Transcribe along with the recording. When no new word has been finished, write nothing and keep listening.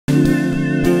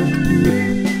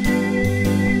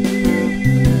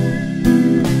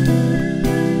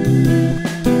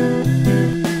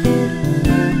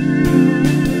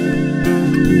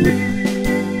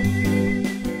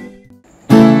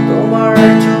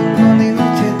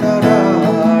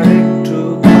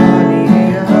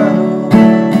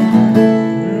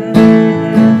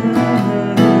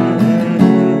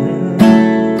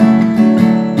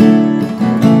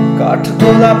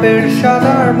গোলাপের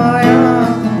সাদার মায়া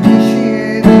মিশিয়ে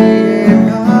দিয়ে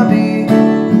ভাবি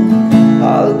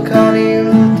হালকা নীল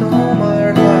তোমার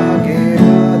লাগে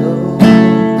ভালো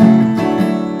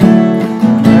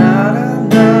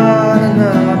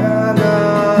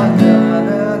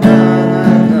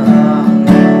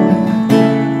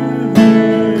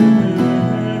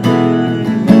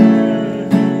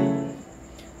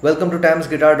ওয়েলকাম টু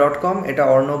timesguitar.com। এটা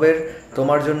অর্ণবের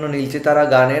তোমার জন্য নীলচে তারা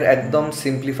গানের একদম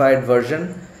সিম্পলিফাইড ভার্সন।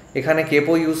 এখানে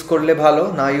কেপো ইউজ করলে ভালো,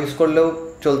 না ইউজ করলেও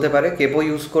চলতে পারে। কেপো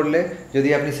ইউজ করলে যদি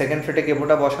আপনি সেকেন্ড ফ্রেটে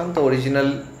কেপোটা বসান তো অরিজিনাল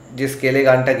যে স্কেলে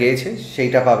গানটা গেয়েছে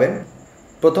সেইটা পাবেন।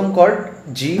 প্রথম কর্ড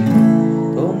জি,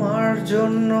 তোমার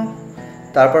জন্য,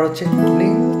 তারপর হচ্ছে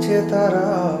নীলচে তারা,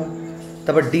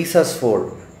 তারপর ডি সাস ফোর।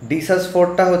 ডি সাস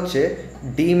ফোরটা হচ্ছে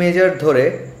ডি মেজর ধরে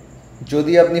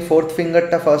যদি আপনি ফোর্থ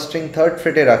ফিঙ্গারটা ফার্স্ট স্ট্রিং থার্ড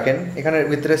ফ্রেটে রাখেন, এখানে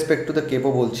with respect to the capo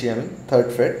বলছি আমি, থার্ড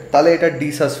ফ্রেট, তাহলে এটা ডি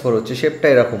সাস ফোর হচ্ছে, শেপটা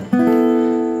এরকম।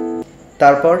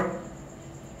 তারপর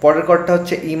পরের কর্ডটা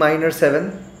হচ্ছে E minor seven.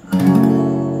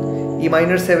 E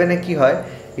minor সেভেনে কী হয়,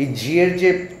 এই জি এর যে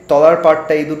তলার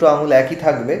পার্টটা এই দুটো আঙুল একই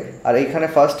থাকবে, আর এইখানে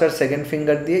ফার্স্ট আর সেকেন্ড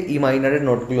ফিঙ্গার দিয়ে ই মাইনারের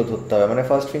নোটগুলো ধরতে হবে। মানে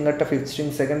ফার্স্ট ফিঙ্গারটা ফিফথ স্ট্রিং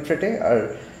সেকেন্ড ফ্রেটে আর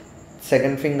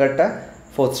সেকেন্ড ফিঙ্গারটা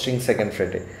ফোর্থ স্ট্রিং সেকেন্ড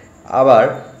ফ্রেটে। আবার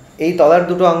এই তলার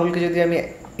দুটো আঙুলকে যদি আমি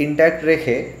ইনট্যাক্ট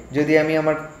রেখে যদি আমি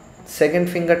আমার সেকেন্ড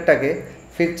ফিঙ্গারটাকে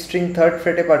ফিফথ স্ট্রিং থার্ড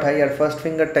ফ্রেটে পাঠাই আর ফার্স্ট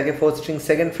ফিঙ্গারটাকে ফোর্থ স্ট্রিং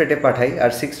সেকেন্ড ফ্রেটে পাঠাই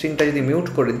আর সিক্স স্ট্রিংটা যদি মিউট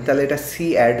করে দিই, তাহলে এটা সি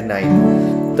অ্যাড 9।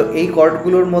 তো এই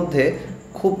কর্ডগুলোর মধ্যে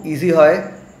খুব ইজি হয়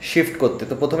শিফট করতে।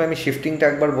 তো প্রথমে আমি শিফটিংটা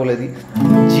একবার বলে দিই।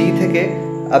 জি থেকে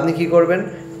আপনি কি করবেন,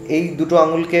 এই দুটো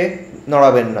আঙুলকে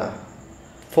নড়াবেন না,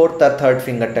 ফোর্থ আর থার্ড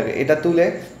ফিঙ্গারটাকে এটা তুলে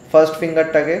ফার্স্ট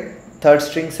ফিঙ্গারটাকে থার্ড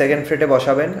স্ট্রিং সেকেন্ড ফ্রেটে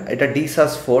বসাবেন, এটা ডি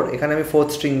সাস ফোর, এখানে আমি ফোর্থ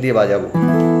স্ট্রিং দিয়ে বাজাবো,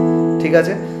 ঠিক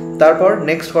আছে। তারপর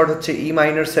নেক্সট কর্ড হচ্ছে ই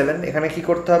মাইনর সেভেন। এখানে কি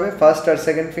করতে হবে, ফার্স্ট আর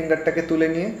সেকেন্ড ফিঙ্গারটাকে তুলে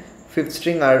নিয়ে ফিফথ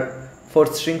স্ট্রিং আর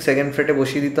ফোর্থ স্ট্রিং সেকেন্ড ফ্রেটে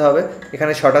বসিয়ে দিতে হবে,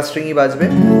 এখানে ছটা স্ট্রিংই বাজবে,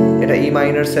 এটা ই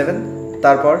মাইনর সেভেন।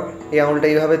 তারপর এই আঙুলটা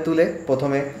এইভাবে তুলে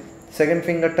প্রথমে সেকেন্ড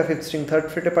ফিঙ্গারটা ফিফথ স্ট্রিং থার্ড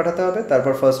ফ্রেটে পাঠাতে হবে,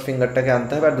 তারপর ফার্স্ট ফিঙ্গারটাকে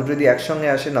আনতে হবে, আর দুটো যদি একসঙ্গে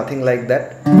আসে নাথিং লাইক দ্যাট,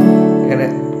 এখানে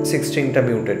সিক্স স্ট্রিংটা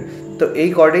মিউটেড। তো এই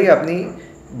কর্ডেই আপনি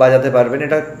বাজাতে পারবেন,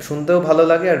 এটা শুনতেও ভালো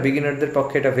লাগে আর বিগিনারদের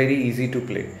পক্ষে এটা ভেরি ইজি টু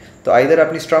প্লে। তো আইদার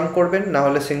আপনি স্ট্রাম করবেন না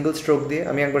হলে সিঙ্গল স্ট্রোক দিয়ে,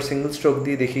 আমি একবার সিঙ্গল স্ট্রোক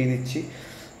দিয়ে দেখিয়ে দিচ্ছি।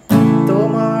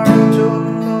 তোমার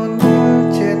জন্য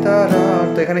নীলচে তারা,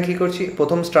 তো এখানে কি করছি,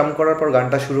 প্রথম স্ট্রাম করার পর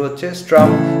গানটা শুরু হচ্ছে, স্ট্রাম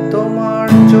তোমার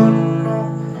জন্য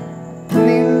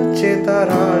নীলচে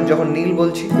তারা, যখন নীল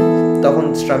বলছি তখন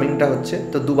স্ট্রামিংটা হচ্ছে,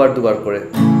 তো দুবার দুবার করে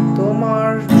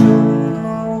তোমার জন্য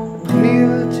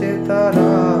নীলচে তারা।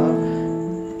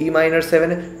 ই মাইনর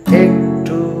সেভেনে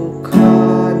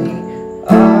একটুখানি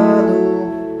আলো,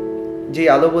 যে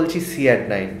আলো বলছি সি অ্যাট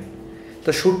 9। তো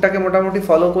সুরটাকে মোটামুটি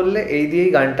ফলো করলে এই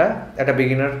দিয়েই গানটা একটা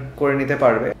বিগিনার করে নিতে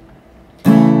পারবে।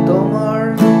 তোমার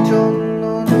জন্য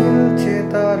নীলচে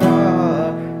তারা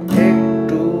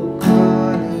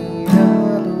একটুখানি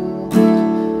আলো,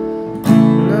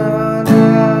 না না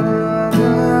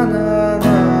না না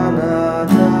না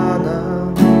না না,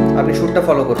 আপনি সুরটা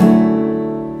ফলো করুন।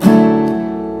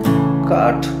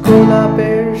 কাঠ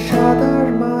গোলাপের সাদার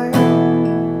মায়া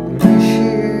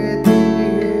মিশিয়ে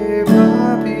দিয়ে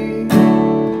ভাবি,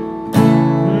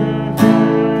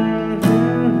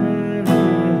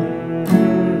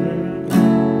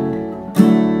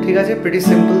 ঠিক আছে, প্রিটি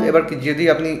সিম্পল। এবার যদি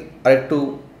আপনি আরেকটু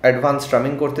অ্যাডভান্স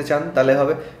স্ট্রামিং করতে চান তাহলে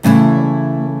হবে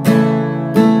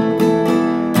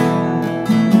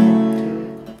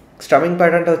স্ট্রামিং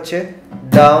প্যাটার্নটা হচ্ছে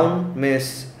down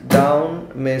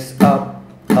miss up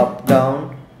up down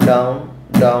down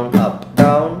down up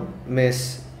down miss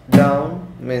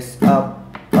up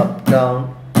down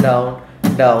down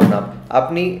down up।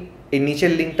 আপনি এই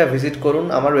নিচের লিঙ্কটা ভিজিট করুন,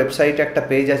 আমার ওয়েবসাইটে একটা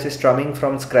পেজ আছে স্ট্রামিং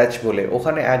ফ্রম স্ক্র্যাচ বলে,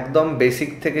 ওখানে একদম বেসিক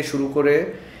থেকে শুরু করে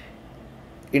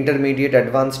ইন্টারমিডিয়েট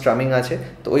অ্যাডভান্স স্ট্রামিং আছে।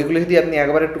 তো ওইগুলো যদি আপনি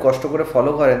একবার একটু কষ্ট করে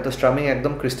ফলো করেন তো স্ট্রামিং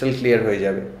একদম ক্রিস্টাল ক্লিয়ার হয়ে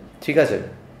যাবে, ঠিক আছে।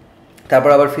 তারপর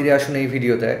আবার ফিরে আসুন এই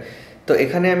ভিডিওতে। তো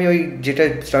এখানে আমি ওই যেটা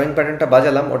স্ট্রামিং প্যাটার্নটা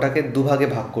বাজালাম ওটাকে দুভাগে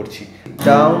ভাগ করছি,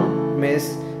 down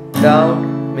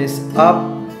miss up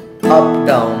up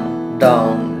down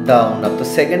down down up. তো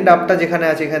সেকেন্ড আপটা যেখানে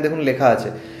আছে এখানে দেখুন লেখা আছে,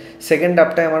 সেকেন্ড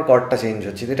আপটায় আমার কর্ডটা চেঞ্জ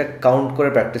হচ্ছে, তো এটা কাউন্ট করে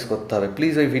প্র্যাকটিস করতে হবে।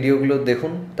 প্লিজ ওই ভিডিওগুলো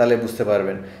দেখুন, তাহলে বুঝতে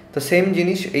পারবেন। তো সেম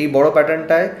জিনিস এই বড়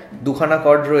প্যাটার্নটায় দুখানা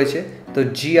কর্ড রয়েছে, তো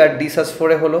জি আর ডি সাস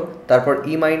ফোরে হলো, তারপর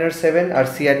ই মাইনর সেভেন আর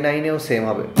সি আর 9-এও সেম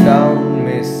হবে, down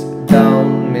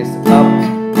miss up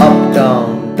up down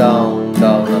down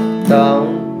down up down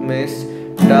miss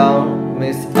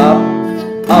up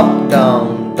down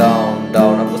down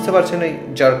down up। বুঝতে পারছেন এই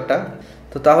জার্কটা?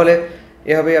 তো তাহলে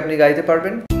এভাবেই আপনি গাইতে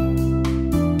পারবেন।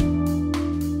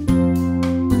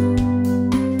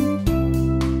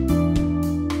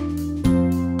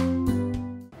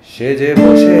 সে যে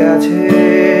বসে আছে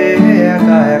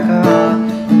একা একা,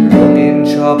 রঙিন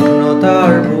স্বপ্ন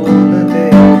তার বুনতে,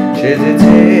 সে যে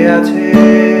চেয়ে আছে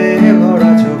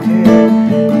ভরা চোখে,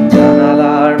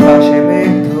 জানালার পাশে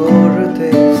মেঘ ধরতে,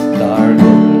 তার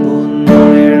গুনগুন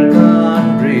মনের গান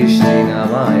বৃষ্টি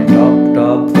নামায়, টপ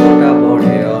টপ ফোঁটা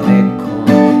পড়ে অনেকক্ষণ,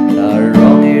 তার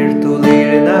রঙের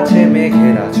তুলির নাচে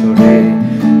মেঘের আঁচড়ে,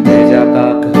 ভেজা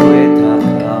কাক হয়ে থাক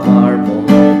আমার মন,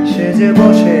 সে যে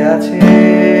বসে আছে।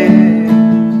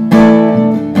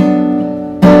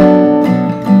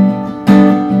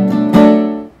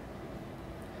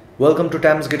 Welcome to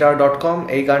tamsguitar.com।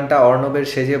 এই গানটা অর্ণবের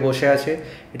সেজে বসে আছে।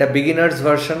 এটা বিগিনার্স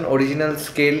ভার্সন, অরিজিনাল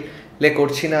স্কেলে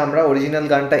করছি না আমরা, অরিজিনাল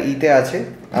গানটা ইতে আছে,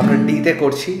 আমরা ডিতে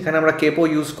করছি। এখানে আমরা কেপো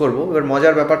ইউজ করব। এবার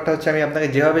মজার ব্যাপারটা হচ্ছে আমি আপনাকে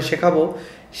যেভাবে শেখাবো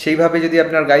সেইভাবে যদি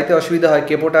আপনার গাইতে অসুবিধা হয়,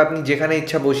 কেপোটা আপনি যেখানে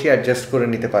ইচ্ছা বসিয়ে অ্যাডজাস্ট করে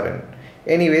নিতে পারেন।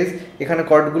 এনিওয়েজ, এখানে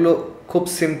কর্ডগুলো খুব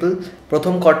সিম্পল।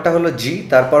 প্রথম কর্ডটা হলো জি,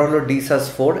 তারপর হলো ডি সাস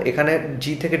 4। এখানে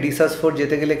জি থেকে ডি সাস 4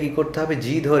 যেতে গেলে কী করতে হবে,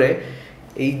 জি ধরে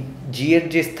এই জি এর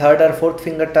যে থার্ড আর ফোর্থ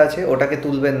ফিঙ্গারটা আছে ওটাকে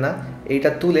তুলবেন না, এইটা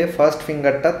তুলে ফার্স্ট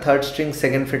ফিঙ্গারটা থার্ড স্ট্রিং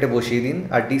সেকেন্ড ফ্রেটে বসিয়ে দিন,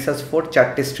 আর ডি সাস 4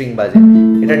 4টে স্ট্রিং বাজে।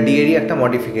 এটা ডি এরই একটা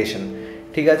মডিফিকেশন,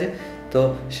 ঠিক আছে? তো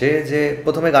সে যে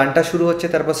প্রথমে গানটা শুরু হচ্ছে,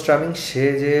 তারপর স্ট্রামিং, সে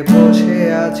যে বসে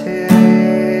আছে,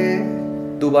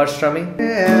 দুবার স্ট্রামিং,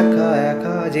 একা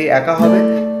একা, যে একা হবে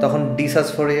তখন ডি সাস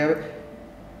 4 যাবে,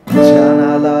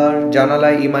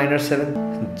 জানালায় ই মাইনর 7,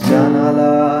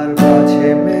 জানালার কাছে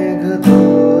মেঘ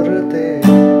ধরতে।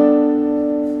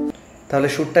 তাহলে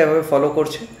সুরটা এভাবে ফলো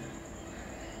করছে।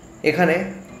 এখানে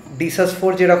ডি সাস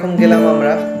 4 যেরকম গেলাম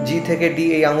আমরা, জি থেকে ডি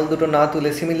এই আঙুল দুটো না তুলে,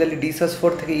 সিমিলারলি ডি সাস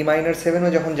 4 থেকে ই মাইনর 7ও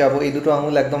যখন যাব, এই দুটো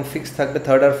আঙুল একদম ফিক্স থাকবে,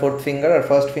 থার্ড আর ফোর্থ ফিঙ্গার, আর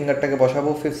ফার্স্ট ফিঙ্গারটাকে বসাবো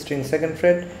fifth string second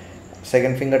freight,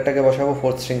 second ফিঙ্গারটাকে বসাবো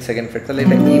ফোর্থ স্ট্রিং সেকেন্ড ফ্রেট। তাহলে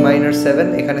এটা ই মাইনর 7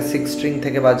 এখানে সিক্স স্ট্রিং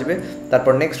থেকে বাজবে।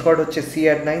 তারপর নেক্সট কর্ড হচ্ছে সি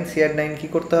অ্যাড 9। সি অ্যাড 9 কী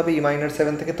করতে হবে, ই মাইনর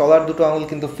 7 থেকে তলার দুটো আঙুল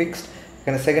কিন্তু ফিক্সড,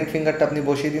 এখানে সেকেন্ড ফিঙ্গারটা আপনি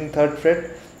বসিয়ে দিন থার্ড ফ্রেট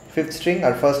ফিফথ স্ট্রিং,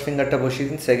 আর ফার্স্ট ফিঙ্গারটা বসিয়ে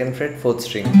দিন সেকেন্ড ফ্রেট ফোর্থ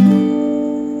স্ট্রিং,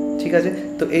 ঠিক আছে?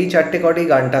 তো এই চারটে কর্ডেই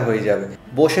গানটা হয়ে যাবে।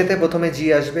 বসেতে প্রথমে জি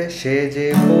আসবে, সে যে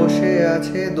বসে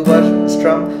আছে, দুবার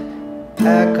স্ট্রাম,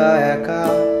 একা একা,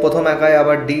 প্রথম একায়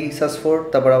আবার ডি সাস 4,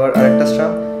 তারপর আবার আরেকটা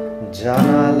স্ট্রাম,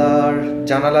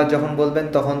 জানালার যখন বলবেন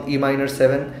তখন ই মাইনর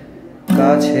 7,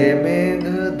 কাছে মেঘ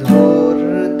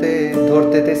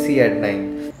ধরতেতে সি অ্যাড 9।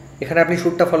 এখানে আপনি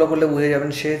সুরটা ফলো করলে বুঝে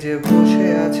যাবেন, সে যে বসে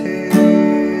আছে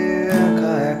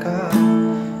একা একা,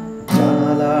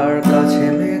 জানালার কাছে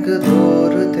মেঘ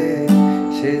ধরতে,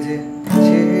 সে যে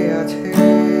চেয়ে আছে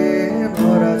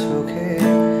ভরা চোখে,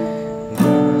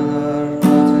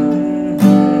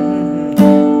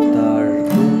 তার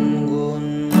গুনগুন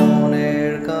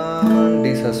মনের গান,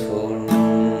 ডি সাস 4,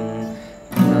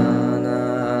 না না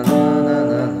না না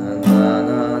না না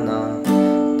না না,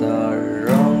 তার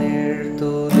রঙের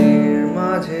তুলির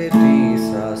মাঝে, D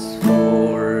সাস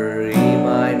 4, E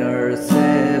minor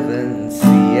 7,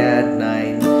 C add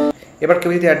 9। এবার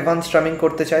কেউ যদি অ্যাডভান্স স্ট্রামিং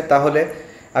করতে চায় তাহলে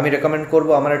আমি রেকমেন্ড করব,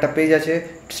 আমার একটা পেজ আছে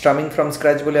স্ট্রামিং ফ্রম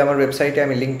স্ক্র্যাচ বলে, আমার ওয়েবসাইটে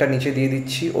আমি লিঙ্কটা নিচে দিয়ে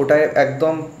দিচ্ছি। ওটায়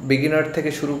একদম বিগিনার থেকে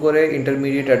শুরু করে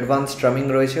ইন্টারমিডিয়েট অ্যাডভান্স স্ট্রামিং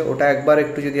রয়েছে। ওটা একবার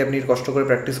একটু যদি আপনি কষ্ট করে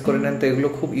প্র্যাকটিস করে নেন তো এগুলো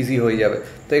খুব ইজি হয়ে যাবে।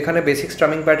 তো এখানে বেসিক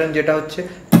স্ট্রামিং প্যাটার্ন যেটা হচ্ছে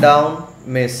down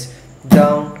miss,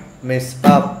 down miss,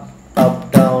 up up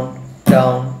down,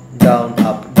 down down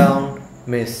up, down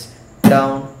miss,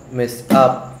 down miss,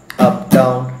 up up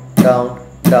down, down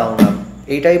down up,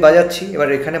 এইটাই বাজাচ্ছি। এবার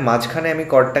এখানে মাঝখানে আমি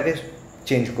কর্ডটাকে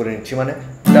চেঞ্জ করে নিচ্ছি, মানে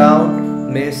down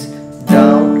miss,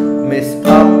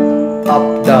 up up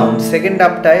down. Second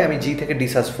আপটায় আমি জি থেকে ডি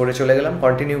সাস 4-এ চলে গেলাম,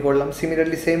 কন্টিনিউ করলাম।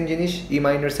 সিমিলারলি সেম জিনিস ই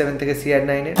মাইনর 7 থেকে C add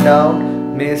 9-এ, down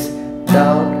miss,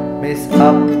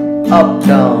 up up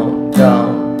down, down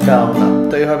down up.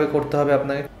 তো এইভাবে করতে হবে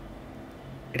আপনাকে।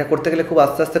 এটা করতে গেলে খুব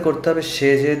আস্তে আস্তে করতে হবে। সে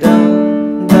যে ডাউন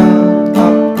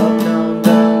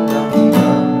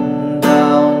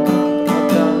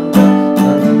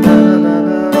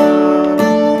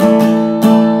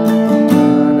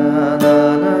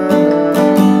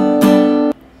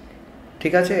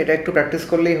ঠিক আছে, এটা একটু প্র্যাকটিস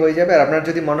করলেই হয়ে যাবে। আর আপনার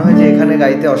যদি মনে হয় যে এখানে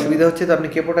গাইতে অসুবিধা হচ্ছে তো আপনি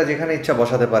কেপোটা যেখানে ইচ্ছা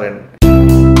বসাতে পারেন।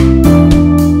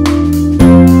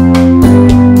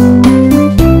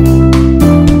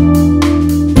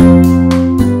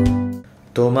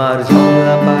 তোমার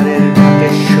জংলা পাড়ের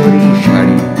ঢাকেশ্বরী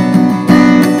শাড়ি,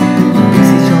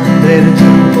 চন্দ্রের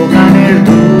ঝুমকো কানের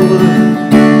দুল,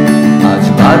 আজ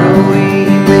 12ই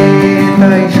মে,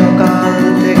 তাই সকাল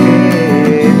থেকে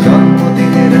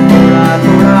জন্মদিনের তোড়া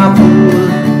তোড়া ফুল।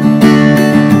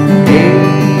 এই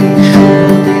শুভ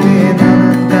দিনে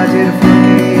নানান কাজের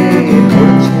ফাঁকে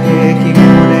ধরছে কি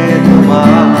করে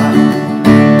তোমার,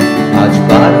 আজ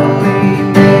 12ই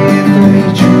মে তুমি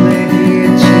চলে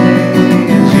গিয়েছিলে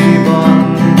জীবন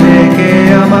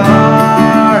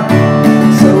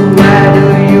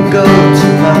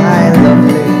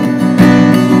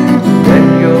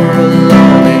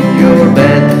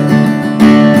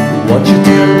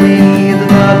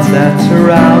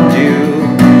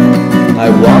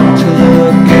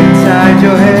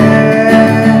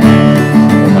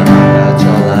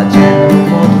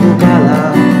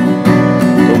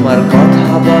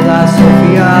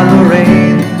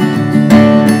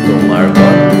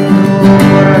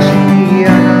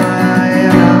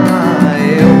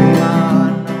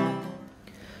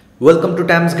ওয়েলকাম টু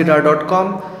tamsguitar.com।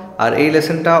 আর এই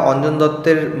লেসনটা অঞ্জন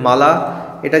দত্তের মালা,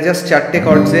 এটা জাস্ট 4টে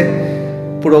কর্ডসে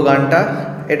পুরো গানটা।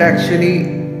 এটা অ্যাকচুয়ালি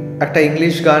একটা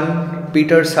ইংলিশ গান,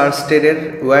 Peter সারস্টেডের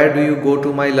where do you go to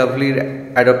my লাভলির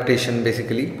adaptation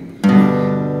basically.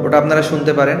 ওটা আপনারা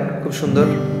শুনতে পারেন, খুব সুন্দর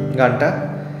গানটা।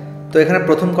 তো এখানে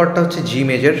প্রথম কর্ডটা হচ্ছে জি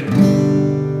মেজর,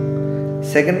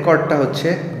 সেকেন্ড কর্ডটা হচ্ছে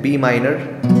বি মাইনর।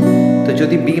 তো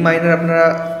যদি বি মাইনর আপনারা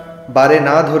বারে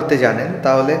না ধরতে জানেন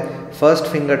তাহলে first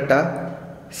ফিঙ্গারটা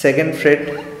second freight,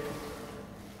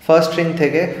 first string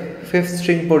থেকে ফিফথ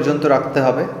স্ট্রিং পর্যন্ত রাখতে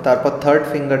হবে। তারপর third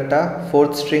ফিঙ্গারটা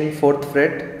fourth string fourth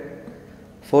freight,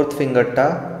 fourth ফিঙ্গারটা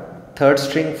third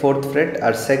string fourth freight,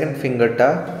 আর সেকেন্ড ফিঙ্গারটা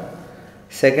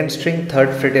সেকেন্ড স্ট্রিং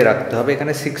থার্ড ফ্রেটে রাখতে হবে।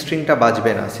 এখানে সিক্স স্ট্রিংটা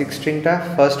বাজবে না, সিক্স স্ট্রিংটা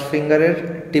ফার্স্ট ফিঙ্গারের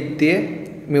টিপ দিয়ে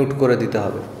মিউট করে দিতে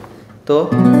হবে। তো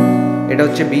এটা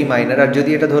হচ্ছে বি মাইনর। আর যদি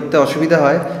এটা ধরতে অসুবিধা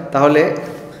হয় তাহলে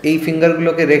এই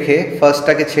ফিঙ্গারগুলোকে রেখে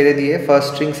ফার্স্টটাকে ছেড়ে দিয়ে ফার্স্ট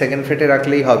স্ট্রিং সেকেন্ড ফ্রেটে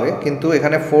রাখলেই হবে, কিন্তু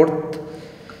এখানে ফোর্থ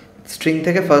স্ট্রিং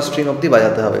থেকে ফার্স্ট স্ট্রিং অবধি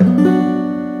বাজাতে হবে।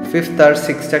 ফিফথ আর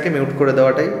সিক্সটাকে মিউট করে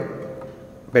দেওয়াটাই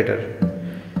বেটার।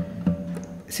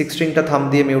 সিক্স স্ট্রিংটা থাম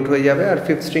দিয়ে মিউট হয়ে যাবে, আর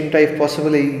ফিফথ স্ট্রিংটা ইফ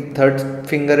পসিবল এই থার্ড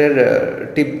ফিঙ্গারের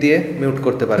টিপ দিয়ে মিউট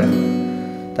করতে পারেন।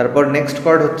 তারপর নেক্সট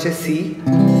কর্ড হচ্ছে সি,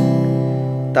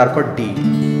 তারপর ডি।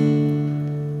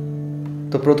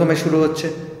 তো প্রথমে শুরু হচ্ছে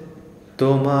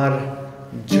তোমার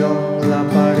জংলা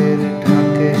পাড়ের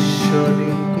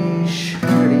ঢাকেশ্বরী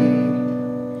শাড়ি।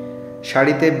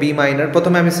 শাড়িতে বি মাইনর,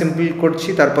 প্রথমে আমি সিম্পল করছি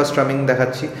তারপর স্ট্রামিং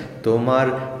দেখাচ্ছি। তোমার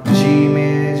জি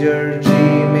মেজর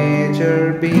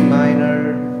বি মাইনর।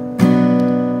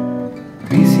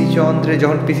 পিসি চন্দ্রে,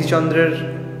 যখন পিসি চন্দ্রের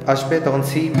আসবে তখন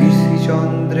সি, পিসি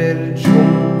চন্দ্রের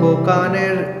ঝুমকো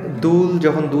কানের দুল,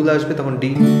 যখন দুল আসবে তখন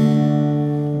ডি,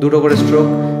 দুটো করে স্ট্রোক।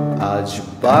 আজ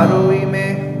 12ই মে,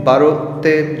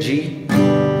 12তে জি,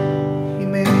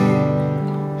 মে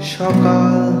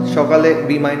সকাল, সকালে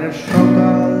বি মাইনর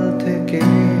সকাল থেকে।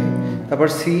 তারপর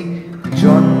সি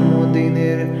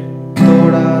জন্মদিনের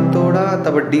তোড়া তোড়া,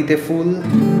 তারপর ডিতে ফুল।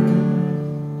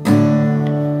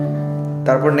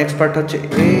 তারপর নেক্সট পার্ট হচ্ছে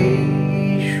এই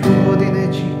শুভ দিনে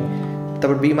জি,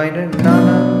 তারপর বি মাইনর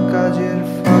নানান কাজের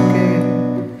ফাঁকে।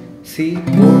 সি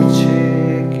পড়ছে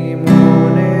কি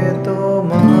মনে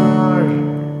তোমার,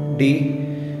 ডি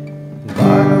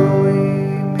 12ই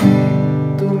মে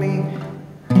তুমি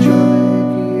চলে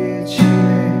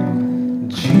গিয়েছিলে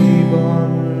জীবন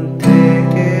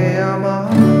থেকে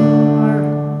আমার।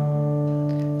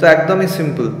 তো একদমই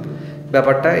সিম্পল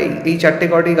ব্যাপারটা। এই 4টে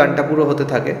কর্ডেই গানটা পুরো হতে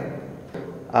থাকে।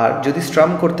 আর যদি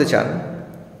স্ট্রাম করতে চান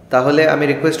তাহলে আমি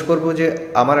রিকোয়েস্ট করব যে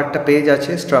আমার একটা পেজ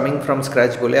আছে স্ট্রামিং ফ্রম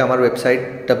স্ক্র্যাচ বলে, আমার ওয়েবসাইট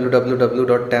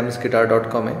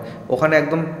www.tamsguitar.com এ। ওখানে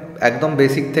একদম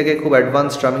বেসিক থেকে খুব অ্যাডভান্স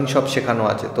স্ট্রামিং সব শেখানো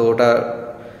আছে, তো ওটা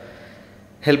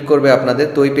হেল্প করবে আপনাদের।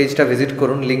 তো ওই পেজটা ভিজিট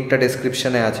করুন, লিঙ্কটা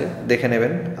ডেসক্রিপশানে আছে, দেখে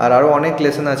নেবেন। আর আরও অনেক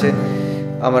লেসন আছে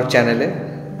আমার চ্যানেলে,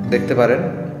 দেখতে পারেন।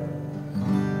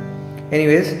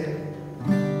 এনিওয়েজ,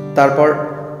 তারপর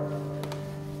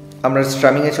আমরা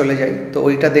স্ট্রামিংয়ে চলে যাই, তো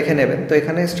ওইটা দেখে নেবেন। তো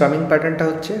এখানে স্ট্রামিং প্যাটার্নটা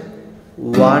হচ্ছে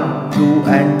 1 2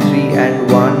 and 3 and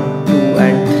 1 2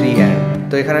 and 3 and।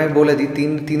 তো এখানে আমি বলে দিই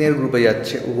তিনের গ্রুপে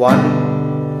যাচ্ছে 1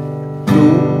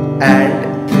 2 and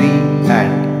 3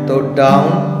 and। তো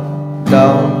down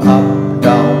down up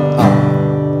down up.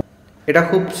 এটা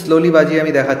খুব স্লোলি বাজিয়ে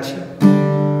আমি দেখাচ্ছি।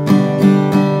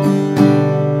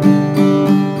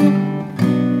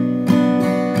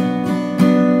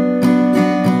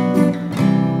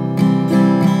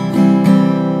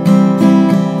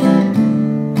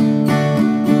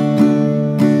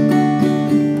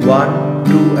 One,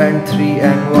 two, and three,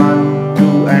 and 1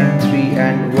 2 and 3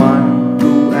 and 1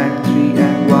 2 and 3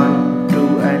 and 1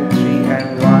 2 and 3 and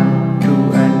 1 2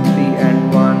 and 3 and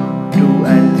 1 2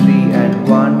 and 3 and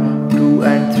 1 2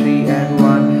 and 3 and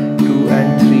 1 2 and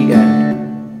 3 and।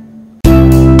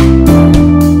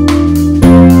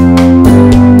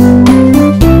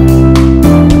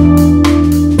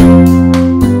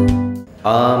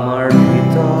 আমার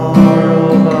ভিতর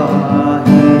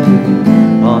বাহিরে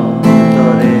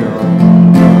অন্তরে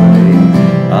অন্তরে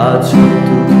আছো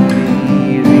তুমি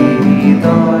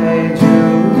হৃদয়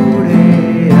জুড়ে।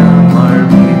 আমার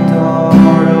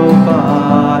ভিতর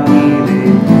বাহিরে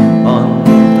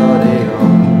অন্তরে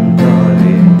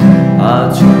অন্তরে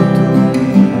আছো তুমি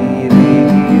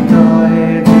হৃদয়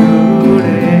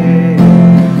জুড়ে।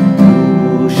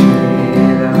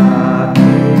 খুশির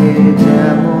রাখে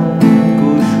যেমন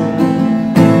কুসুম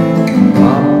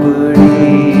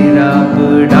পাপড়ির আপ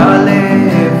ডালে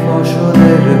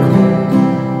ফসলের ঘুম।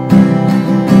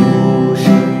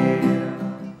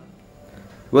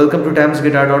 Welcome to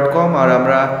tamsguitar.com। আর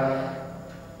আমরা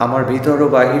আমার ভিতর ও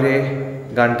বাহিরে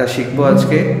গানটা শিখবো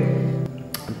আজকে।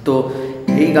 তো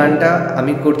এই গানটা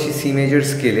আমি করছি সি মেজর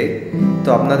স্কেলে। তো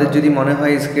আপনাদের যদি মনে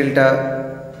হয় এই স্কেলটা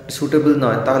সুটেবল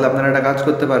নয়, তাহলে আপনারা একটা কাজ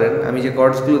করতে পারেন, আমি যে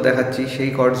কর্ডসগুলো দেখাচ্ছি সেই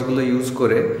কর্ডসগুলো ইউজ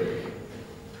করে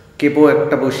কেপো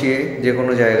একটা বসিয়ে যে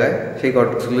কোনো জায়গায় সেই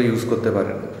কর্ডসগুলো ইউজ করতে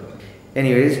পারেন।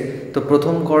 এনিওয়েজ, তো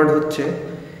প্রথম কর্ড হচ্ছে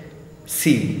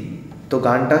সি। তো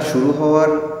গানটা শুরু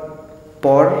হওয়ার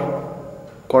পর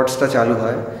কর্ডসটা চালু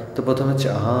হয়। তো প্রথমে হচ্ছে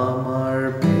আমার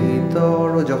ভিতর,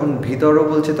 যখন ভিতরও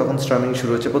বলছে তখন স্ট্রামিং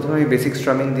শুরু হচ্ছে। প্রথমে আমি বেসিক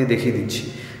স্ট্রামিং দিয়ে দেখিয়ে দিচ্ছি।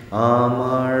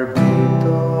 আমার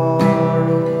ভিতর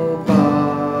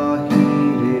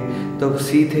বাহিরে, তো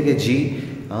সি থেকে জি।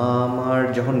 আমার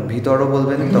যখন ভিতরও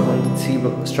বলবেন তখন সি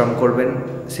স্ট্রাম করবেন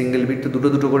সিঙ্গেল বিট, তো দুটো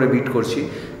দুটো করে বিট করছি।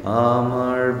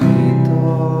 আমার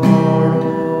ভিতর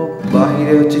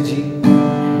বাহিরে হচ্ছে জি,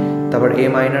 তারপর এ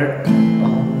মাইনার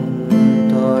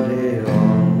অন্তরে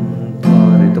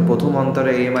অন্তরে, তো প্রথম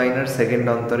অন্তরে এ মাইনার, সেকেন্ড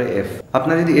অন্তরে এফ।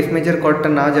 আপনারা যদি এফ মেজর কর্ডটা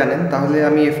না জানেন তাহলে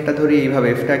আমি এফটা ধরি এইভাবে।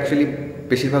 এফটা অ্যাকচুয়ালি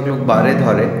বেশিরভাগ লোক বারে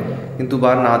ধরে, কিন্তু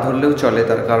বার না ধরলেও চলে।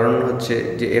 তার কারণ হচ্ছে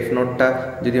যে এফ নোটটা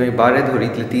যদি আমি বারে ধরি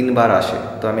তাহলে 3 বার আসে,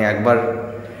 তো আমি একবার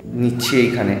নিচ্ছি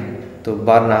এইখানে, তো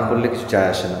বার না করলে কিছু যায়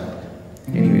আসে না।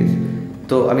 এনিওয়েজ,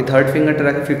 তো আমি থার্ড ফিঙ্গারটা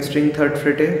রাখি 5th স্ট্রিং 3rd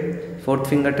ফ্রেটে, ফোর্থ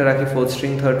ফিঙ্গারটা রাখি 4th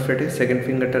স্ট্রিং 3rd ফ্রেটে, সেকেন্ড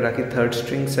ফিঙ্গারটা রাখি 3rd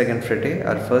স্ট্রিং 2nd ফ্রেটে,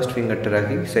 আর ফার্স্ট ফিঙ্গারটা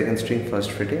রাখি 2nd স্ট্রিং 1st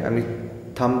ফ্রেটে। আমি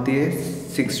থাম্ব দিয়ে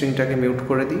 6th স্ট্রিংটাকে মিউট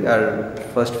করে দিই, আর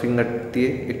ফার্স্ট ফিঙ্গার দিয়ে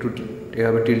একটু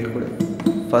এভাবে টিল্ট করে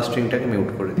ফার্স্ট স্ট্রিংটাকে মিউট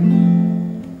করে দিই।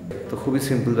 তো খুবই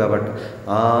সিম্পল ব্যাপারটা।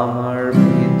 আমার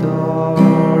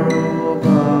ভিতর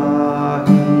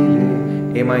বাহিরে,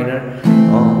 এ মাইনার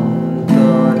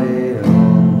অন্তরে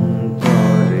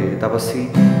অন্তরে, তারপর সি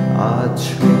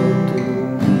আছো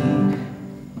তুমি,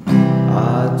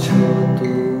 আছো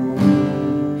তুমি,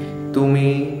 তুমি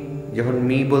যখন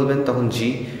মি বলবেন তখন জি।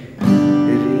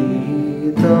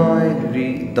 হৃদয়,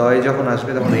 হৃদয় যখন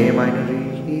আসবে তখন এ মাইনার,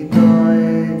 হৃদয়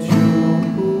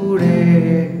জুড়ে,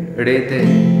 রেতে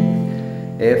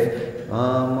এফ।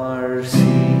 আমার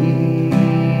সি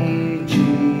জি,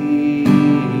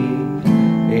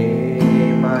 এ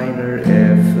মাইনার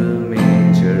এফ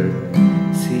মেজর,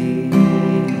 সি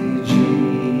জি,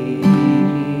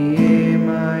 এ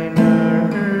মাইনার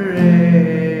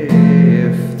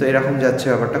এফ। তো এরকম যাচ্ছে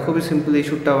ব্যাপারটা, খুবই সিম্পল। এই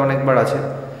সুরটা অনেকবার আছে।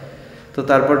 তো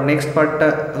তারপর নেক্সট পার্টটা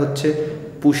হচ্ছে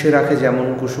পুষে রাখে যেমন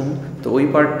কুসুম। তো ওই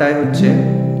পার্টটায় হচ্ছে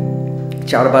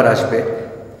 4 বার আসবে,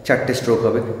 4টে স্ট্রোক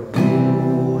হবে।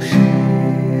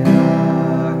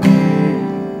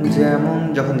 যেমন,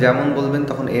 যখন যেমন বলবেন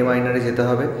তখন এ মাইনারে যেতে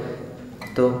হবে।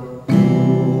 তো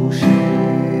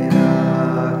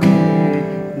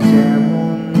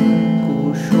যেমন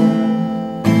কুসুম,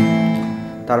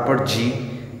 তারপর জি।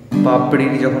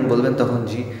 পাপড়ির যখন বলবেন তখন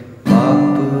জি।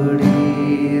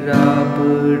 পাপড়ির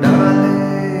ডালে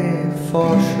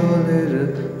ফসলের,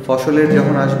 ফসলের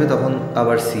যখন আসবে তখন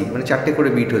আবার সি, মানে 4টে করে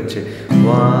বিট হচ্ছে।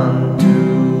 1 2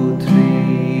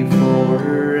 3 4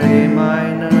 এ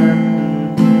মাইনার,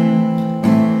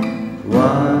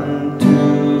 1 2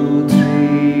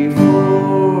 3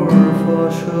 4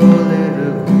 ফসলের।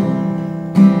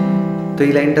 তো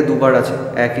এই লাইনটা দুবার আছে,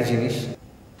 একই জিনিস।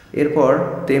 এরপর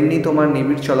তেমনি তোমার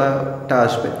নিবিড় চলাটা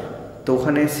আসবে, তো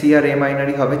ওখানে সি আর এ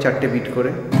মাইনারই হবে 4টে বিট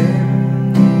করে।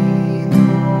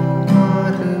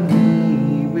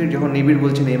 যখন নিবিড়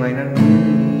বলছেন এ মাইনার,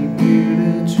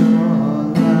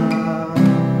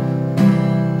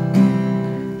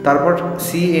 তারপর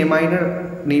সি এ মাইনার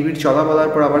নিবিড় চলা বলার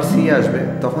পর আবার সি আসবে,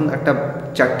 তখন একটা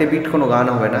 4টে বিট কোনো গান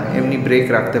হবে না, এমনি ব্রেক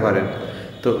রাখতে পারেন।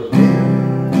 তো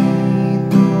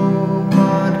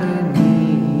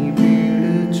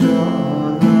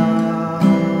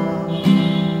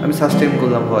আমি সাস্টেন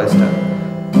করলাম ভয়েসটা,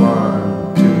 1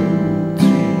 2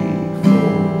 3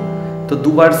 4। তো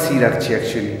দুবার সি রাখছি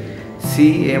অ্যাকচুয়ালি, সি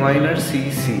এ মাইনার সি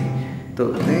সি। তো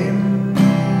 2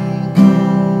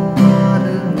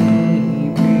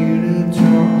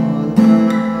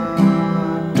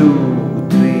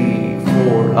 3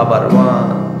 4, আবার 1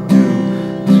 2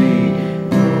 3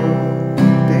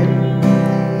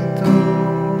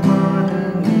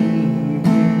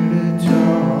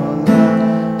 4।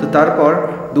 তো তারপর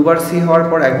দুবার সি হওয়ার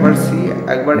পর একবার সি,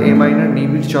 একবার এ মাইনার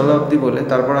নিবিড় চলা অবধি বলে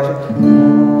তারপর আসে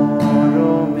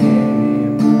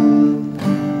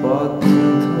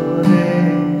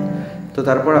তো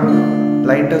তারপর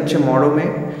লাইনটা হচ্ছে মরমে।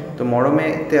 তো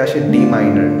মরমেতে আসে ডি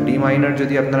মাইনার। ডি মাইনার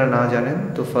যদি আপনারা না জানেন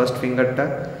তো first ফিঙ্গারটা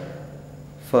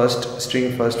first string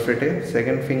first ফ্রেটে,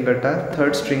 second ফিঙ্গারটা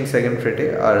third string second ফ্রেটে,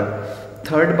 আর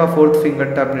থার্ড বা ফোর্থ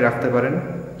ফিঙ্গারটা আপনি রাখতে পারেন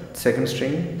সেকেন্ড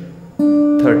স্ট্রিং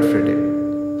থার্ড ফ্রেটে।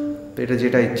 তো এটা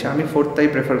যেটা ইচ্ছা, আমি ফোর্থটাই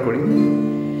প্রেফার করি,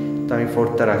 তো আমি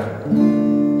ফোর্থটা রাখি।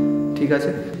 ঠিক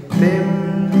আছে।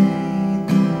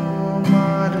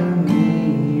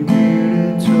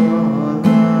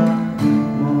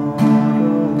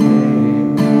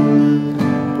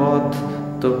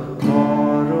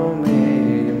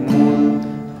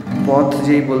 পথ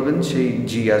যেই বলবেন সেই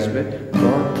জি আসবে,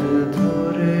 পথ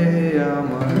ধরে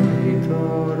আমার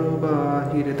ভিতর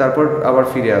বাহিরে, তারপর আবার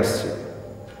ফিরে আসছে।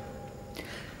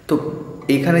 তো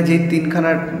এইখানে যে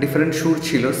তিনখানা ডিফারেন্ট সুর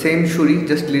ছিল, সেম সুরই,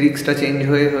 জাস্ট লিরিক্সটা চেঞ্জ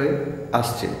হয়ে হয়ে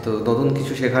আসছে। তো নতুন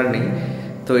কিছু শেখার নেই।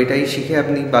 তো এটাই শিখে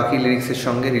আপনি বাকি লিরিক্সের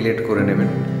সঙ্গে রিলেট করে নেবেন,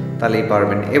 তাহলেই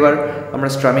পারবেন। এবার আমরা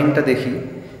স্ট্রামিংটা দেখি।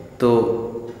 তো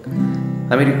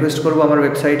আমি রিকোয়েস্ট করবো, আমার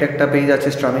ওয়েবসাইটে একটা পেজ আছে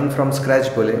স্ট্রামিং ফ্রম স্ক্র্যাচ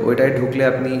বলে, ওইটায় ঢুকলে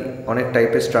আপনি অনেক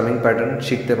টাইপের স্ট্রামিং প্যাটার্ন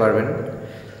শিখতে পারবেন।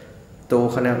 তো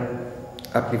ওখানে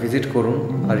আপনি ভিজিট করুন।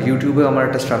 আর ইউটিউবে আমার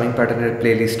একটা স্ট্রামিং প্যাটার্নের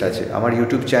প্লেলিস্ট আছে। আমার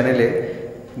ইউটিউব চ্যানেলে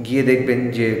গিয়ে দেখবেন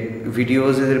যে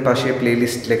ভিডিওজের পাশে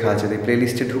প্লেলিস্ট লেখা আছে। এই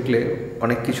প্লেলিস্টে ঢুকলে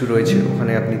অনেক কিছু রয়েছে,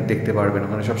 ওখানে আপনি দেখতে পারবেন,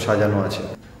 ওখানে সব সাজানো আছে।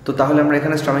 তো তাহলে আমরা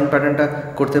এখানে স্ট্রামিং প্যাটার্নটা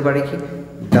করতে পারি কি,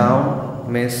 down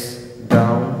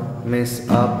miss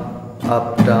up, up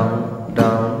down,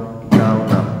 down down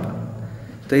up.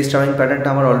 তো এই স্ট্রামিং প্যাটার্নটা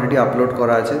আমার অলরেডি আপলোড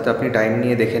করা আছে, তো আপনি টাইম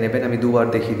নিয়ে দেখে নেবেন। আমি দুবার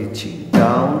দেখিয়ে দিচ্ছি,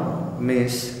 down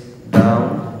miss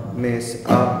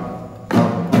up,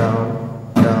 up down,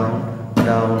 down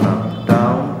down up,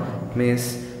 down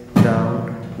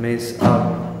miss up,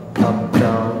 up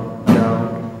down, down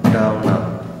down up.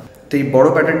 তো এই বড়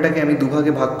প্যাটার্নটাকে আমি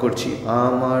দুভাগে ভাগ করছি,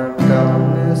 আমার down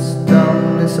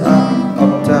miss up,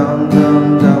 up down, down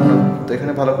down up. তো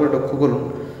এখানে ভালো করে লক্ষ্য করুন,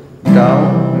 ডাউন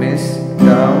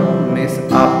মিস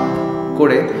আপ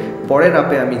করে পরের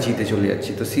আপে আমি জিতে চলে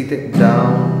যাচ্ছি। তো সিতে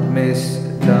down miss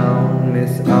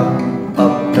up,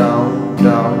 up down,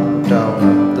 down down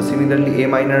up. তো সিমিলারলি এ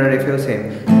মাইনার আর এফেও same,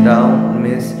 down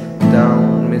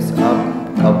miss up,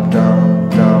 up down,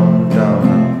 down down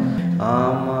up.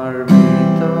 আমার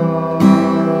ভিতর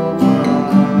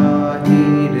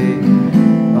বাহিরে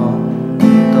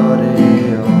অন্তরে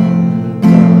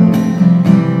অন্তরে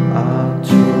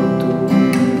আছো তুমি,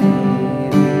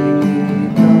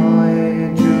 হৃদয়ে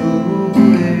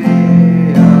জুড়ে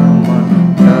আমার,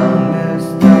 down miss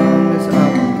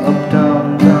up, up down,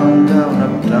 down down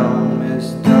up, down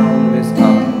miss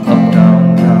up, up down,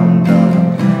 down down up,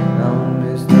 down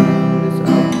miss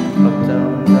up, up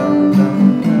down, down down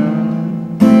down.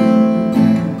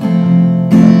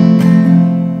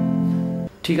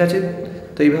 ঠিক আছে,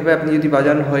 তো এইভাবে আপনি যদি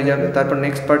বাজান হয়ে যাবে। তারপর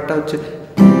নেক্সট পার্টটা হচ্ছে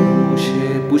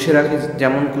পুষে রাখি,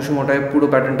 যেমন কুসুম, ওটায় পুরো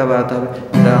প্যাটার্নটা বাজাতে হবে,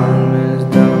 down miss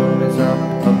up,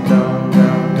 up down,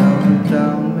 down down,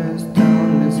 down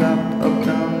miss up, up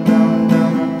down, down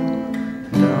down up,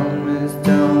 down miss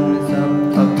up,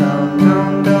 up down,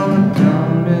 down down, down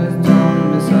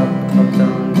miss up, up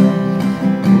down, down.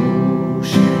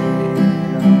 পুষে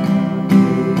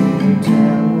রাখি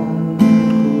যেমন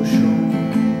কুসুম,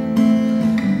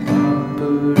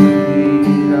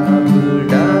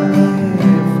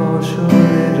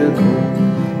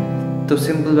 তো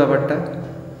সিম্পল ব্যাপারটা।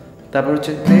 তারপর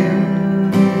হচ্ছে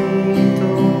তেমনি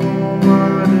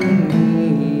তোমার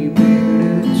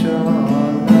নিবিড় চলা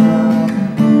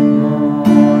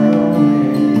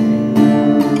মরণের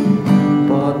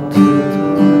পথ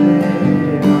ধরে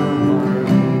আমার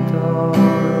ভিতর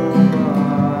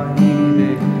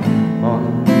বাহিরে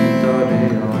অন্তরে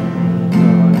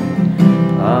অন্তরে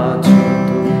আছো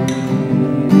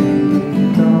তুমি,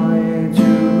 হৃদয়ে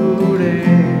জুড়ে।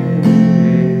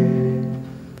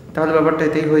 তাহলে ব্যাপারটা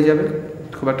এতেই হয়ে যাবে,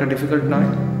 খুব একটা ডিফিকাল্ট নয়।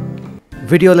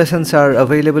 Video lessons are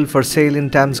available for sale in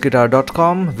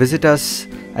tamsguitar.com. Visit us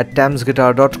at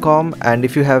tamsguitar.com, and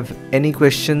if you have any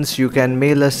questions you can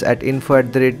mail us at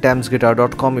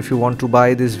info@tamsguitar.com if you want to buy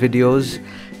these videos.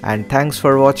 And thanks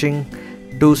for watching.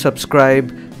 Do subscribe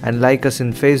and like us in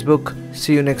Facebook.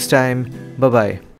 See you next time. Bye bye.